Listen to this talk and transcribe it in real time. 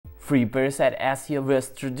free Parasite SEO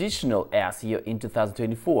versus traditional SEO in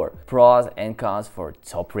 2024. Pros and cons for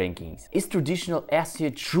top rankings. Is traditional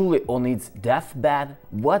SEO truly on its deathbed?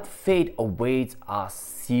 What fate awaits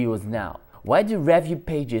us SEOs now? Why do review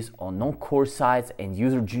pages on non-core sites and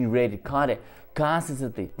user-generated content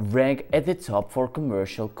consistently rank at the top for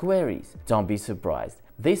commercial queries? Don't be surprised.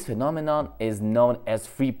 This phenomenon is known as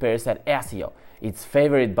free Parasite SEO. It's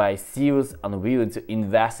favored by SEOs unwilling to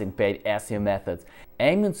invest in paid SEO methods,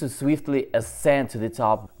 aiming to swiftly ascend to the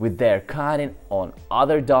top with their content on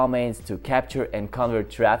other domains to capture and convert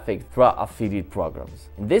traffic through affiliate programs.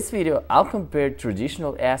 In this video, I'll compare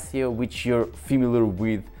traditional SEO, which you're familiar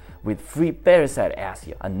with free Parasite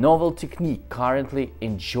SEO, a novel technique currently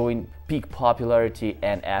enjoying peak popularity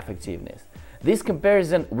and effectiveness. This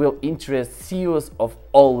comparison will interest SEOs of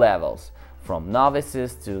all levels, from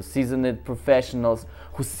novices to seasoned professionals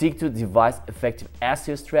who seek to devise effective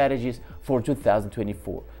SEO strategies for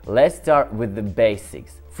 2024. Let's start with the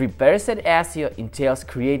basics. Free Parasite SEO entails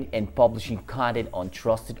creating and publishing content on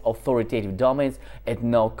trusted authoritative domains at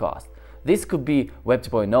no cost. This could be Web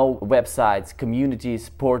 2.0, websites, communities,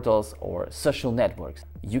 portals, or social networks.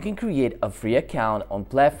 You can create a free account on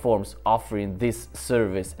platforms offering this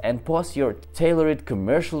service and post your tailored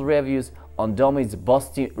commercial reviews on domains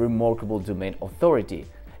boasting remarkable domain authority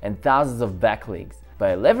and thousands of backlinks.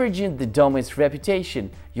 By leveraging the domain's reputation,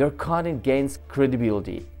 your content gains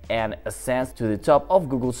credibility and ascends to the top of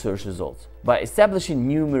Google search results. By establishing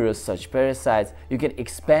numerous such parasites, you can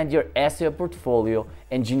expand your SEO portfolio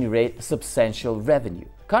and generate substantial revenue.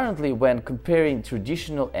 Currently, when comparing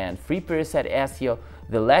traditional and free Parasite SEO,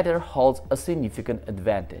 the latter holds a significant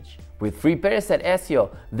advantage. With free Parasite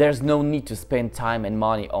SEO, there's no need to spend time and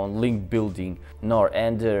money on link building, nor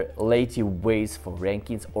enter lengthy ways for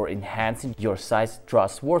rankings or enhancing your site's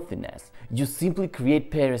trustworthiness. You simply create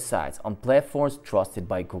parasites on platforms trusted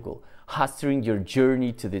by Google, hustling your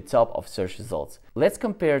journey to the top of search results. Let's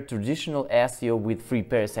compare traditional SEO with free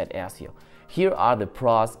Parasite SEO. Here are the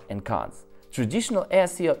pros and cons. Traditional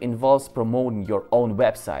SEO involves promoting your own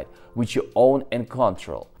website, which you own and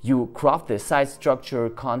control. You craft the site structure,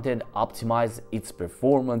 content, optimize its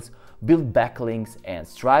performance, build backlinks, and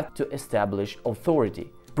strive to establish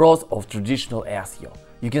authority. Pros of traditional SEO.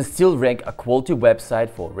 You can still rank a quality website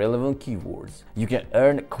for relevant keywords. You can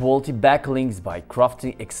earn quality backlinks by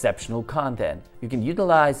crafting exceptional content. You can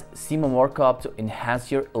utilize schema markup to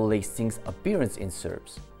enhance your listing's appearance in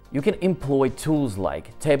SERPs. You can employ tools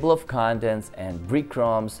like table of contents and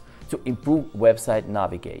breadcrumbs to improve website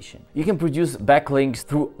navigation. You can produce backlinks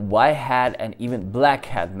through white hat and even black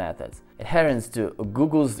hat methods. Adherence to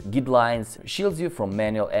Google's guidelines shields you from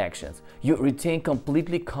manual actions. You retain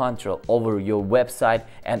completely control over your website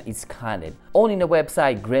and its content. Owning a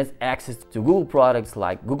website grants access to Google products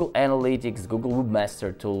like Google Analytics, Google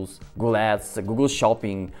Webmaster Tools, Google Ads, Google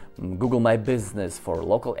Shopping, Google My Business for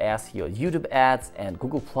local SEO, YouTube ads, and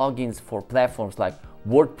Google plugins for platforms like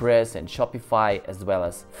WordPress and Shopify, as well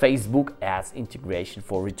as Facebook ads integration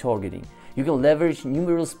for retargeting. You can leverage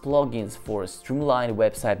numerous plugins for streamlined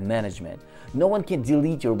website management. No one can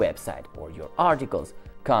delete your website or your articles.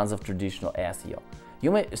 Cons of traditional SEO.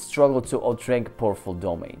 You may struggle to outrank powerful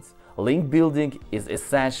domains. Link building is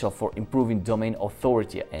essential for improving domain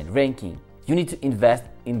authority and ranking. You need to invest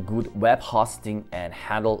in good web hosting and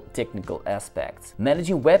handle technical aspects.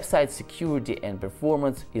 Managing website security and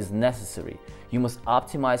performance is necessary. You must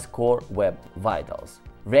optimize core web vitals.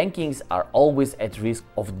 Rankings are always at risk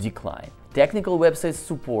of decline. Technical website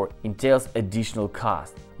support entails additional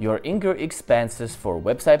cost. You incur expenses for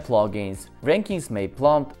website plugins. Rankings may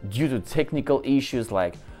plummet due to technical issues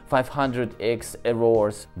like 500x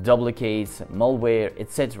errors, duplicates, malware,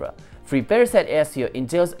 etc. Free Parasite SEO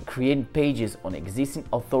entails creating pages on existing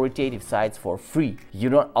authoritative sites for free. You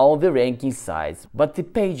don't own the ranking sites, but the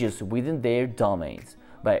pages within their domains.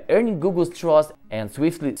 By earning Google's trust and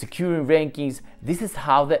swiftly securing rankings, this is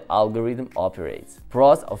how the algorithm operates.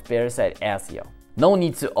 Pros of Parasite SEO. No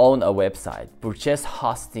need to own a website, purchase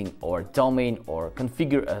hosting or domain, or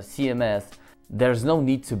configure a CMS. There's no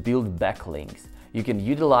need to build backlinks. You can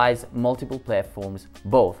utilize multiple platforms,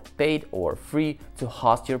 both paid or free, to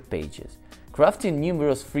host your pages. Crafting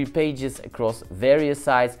numerous free pages across various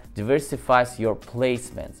sites diversifies your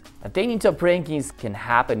placements. Attaining top rankings can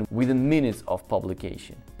happen within minutes of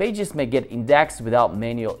publication. Pages may get indexed without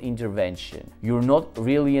manual intervention. You're not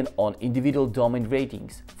reliant on individual domain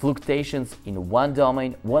ratings. Fluctuations in one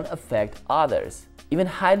domain won't affect others. Even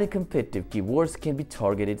highly competitive keywords can be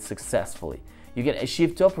targeted successfully. You can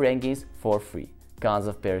achieve top rankings for free. Cons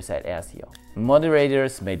of Parasite SEO.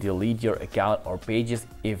 Moderators may delete your account or pages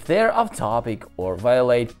if they're off topic or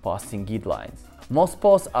violate posting guidelines. Most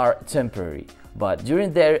posts are temporary, but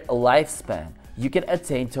during their lifespan, you can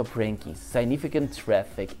attain top rankings, significant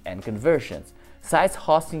traffic, and conversions. Sites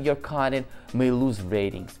hosting your content may lose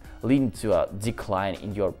ratings, leading to a decline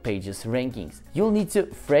in your page's rankings. You'll need to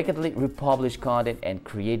frequently republish content and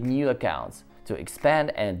create new accounts. To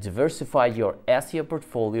expand and diversify your SEO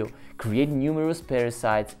portfolio, create numerous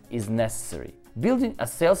parasites is necessary. Building a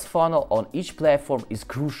sales funnel on each platform is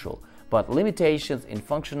crucial, but limitations in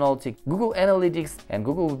functionality, Google Analytics, and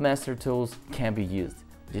Google Webmaster Tools can be used.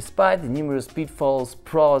 Despite the numerous pitfalls,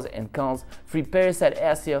 pros and cons, free parasite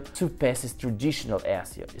SEO surpasses traditional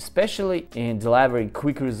SEO, especially in delivering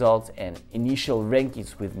quick results and initial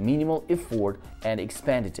rankings with minimal effort and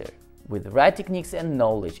expenditure. With the right techniques and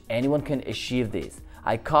knowledge, anyone can achieve this.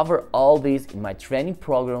 I cover all this in my training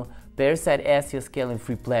program, Parasite SEO Scaling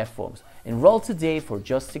Free Platforms. Enroll today for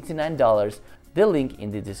just $69, the link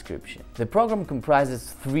in the description. The program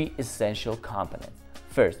comprises 3 essential components.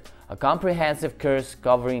 First, a comprehensive course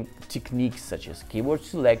covering techniques such as keyword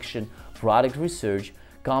selection, product research,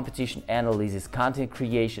 competition analysis, content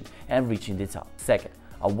creation, and reaching the top. Second,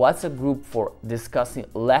 a WhatsApp group for discussing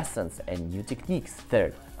lessons and new techniques.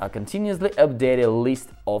 Third, a continuously updated list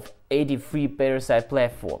of 80 free parasite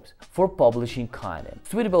platforms for publishing content.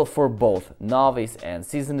 Suitable for both novice and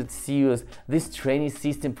seasoned SEOs, this training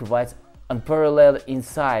system provides unparalleled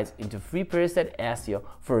insights into free parasite SEO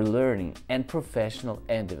for learning and professional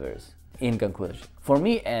endeavors. In conclusion, for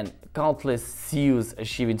me and countless SEOs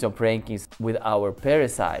achieving top rankings with our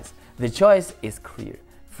parasites, the choice is clear.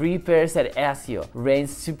 Free parasite SEO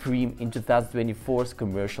reigns supreme in 2024's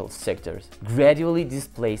commercial sectors, gradually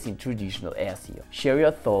displacing traditional SEO. Share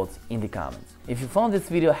your thoughts in the comments. If you found this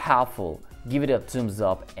video helpful, give it a thumbs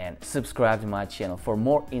up and subscribe to my channel for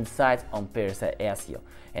more insights on parasite SEO.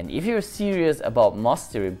 And if you're serious about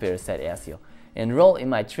mastering parasite SEO, enroll in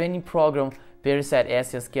my training program, Parasite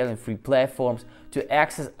SEO Scaling Free Platforms, to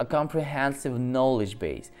access a comprehensive knowledge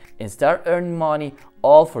base and start earning money,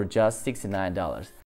 all for just $69.